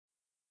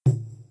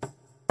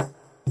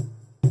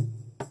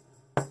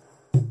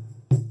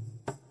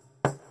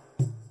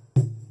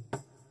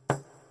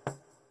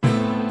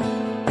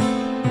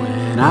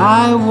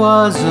I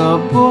was a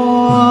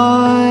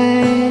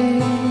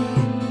boy,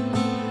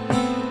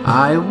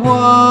 I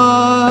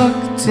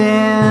walked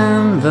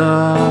in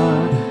the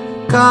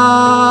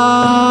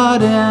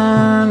garden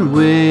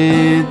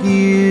with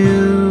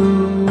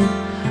you,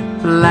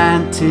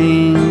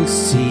 planting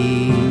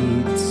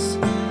seeds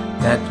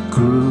that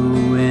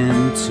grew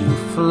into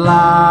flowers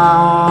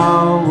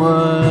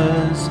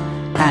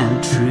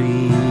and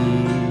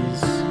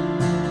trees.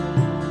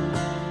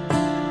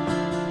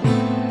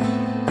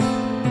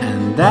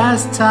 And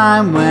as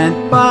time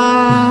went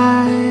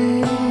by,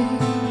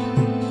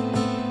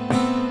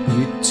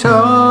 you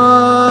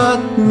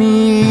taught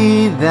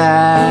me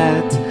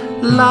that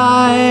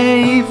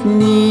life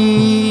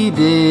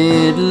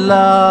needed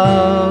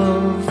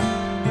love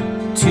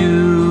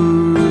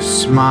to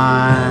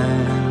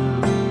smile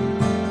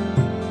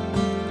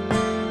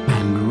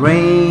and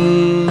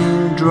raindrops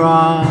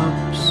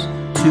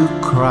to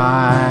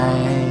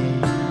cry.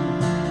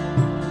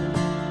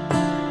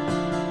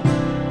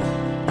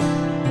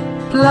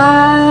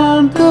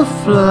 Plant the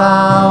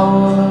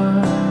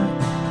flower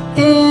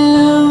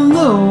in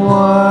the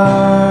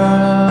world.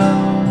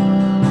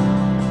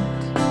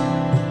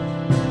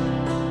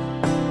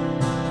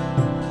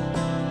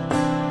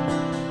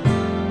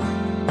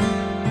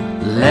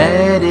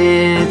 Let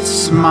it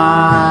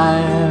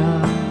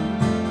smile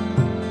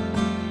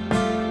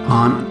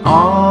on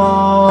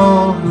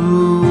all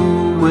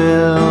who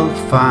will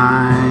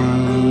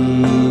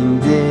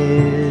find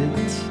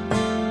it.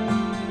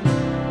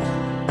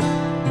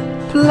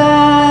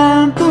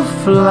 Plant the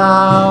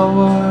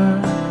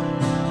flower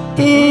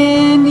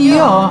in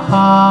your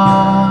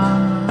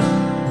heart.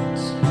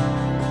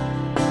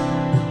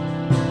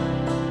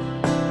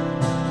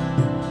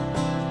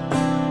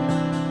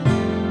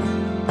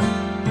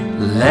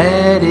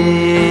 Let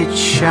it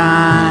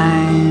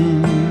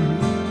shine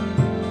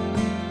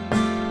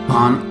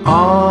on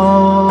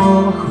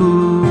all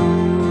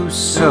who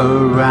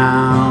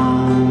surround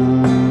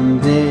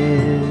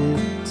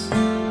it.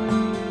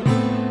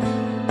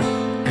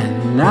 And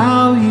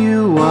now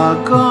you are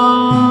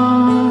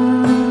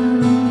gone,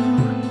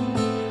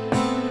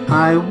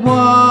 I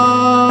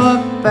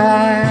walk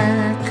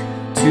back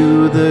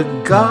to the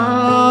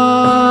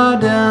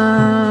garden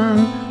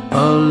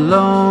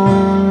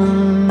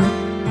alone,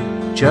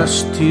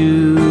 just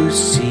to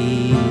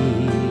see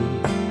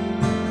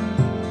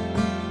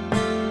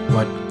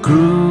what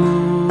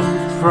grew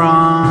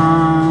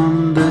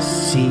from the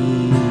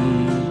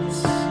seeds.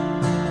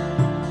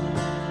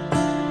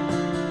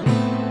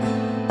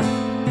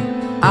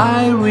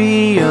 I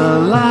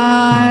realized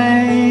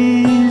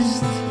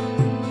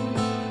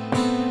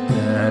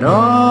that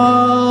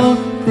all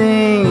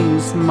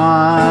things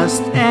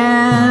must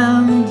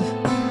end,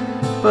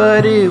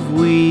 but if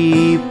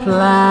we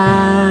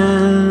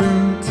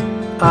plant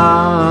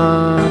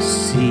a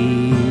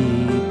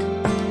seed,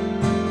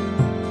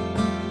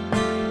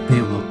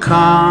 they will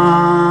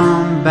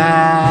come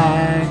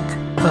back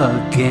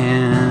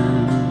again.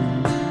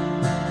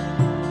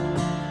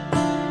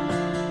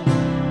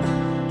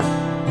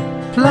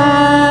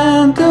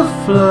 Plant a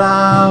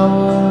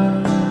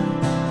flower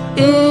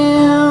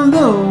in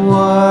the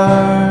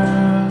world.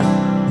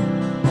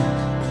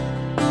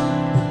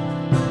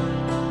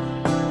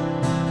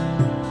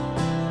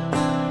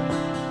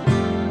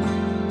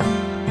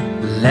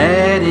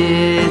 Let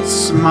it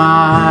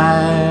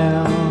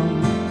smile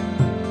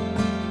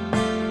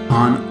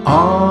on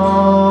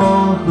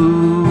all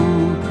who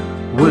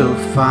will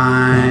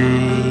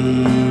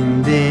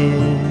find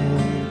it.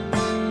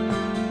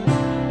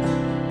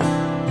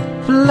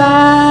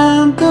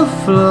 Plant the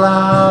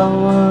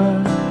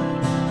flower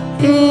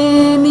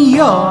in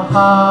your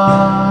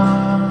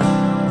heart.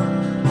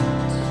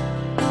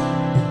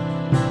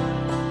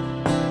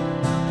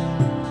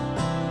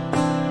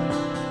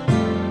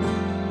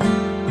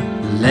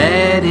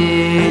 Let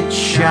it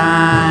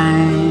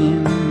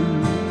shine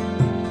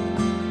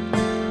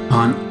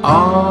on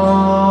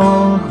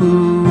all who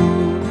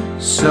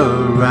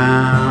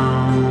surround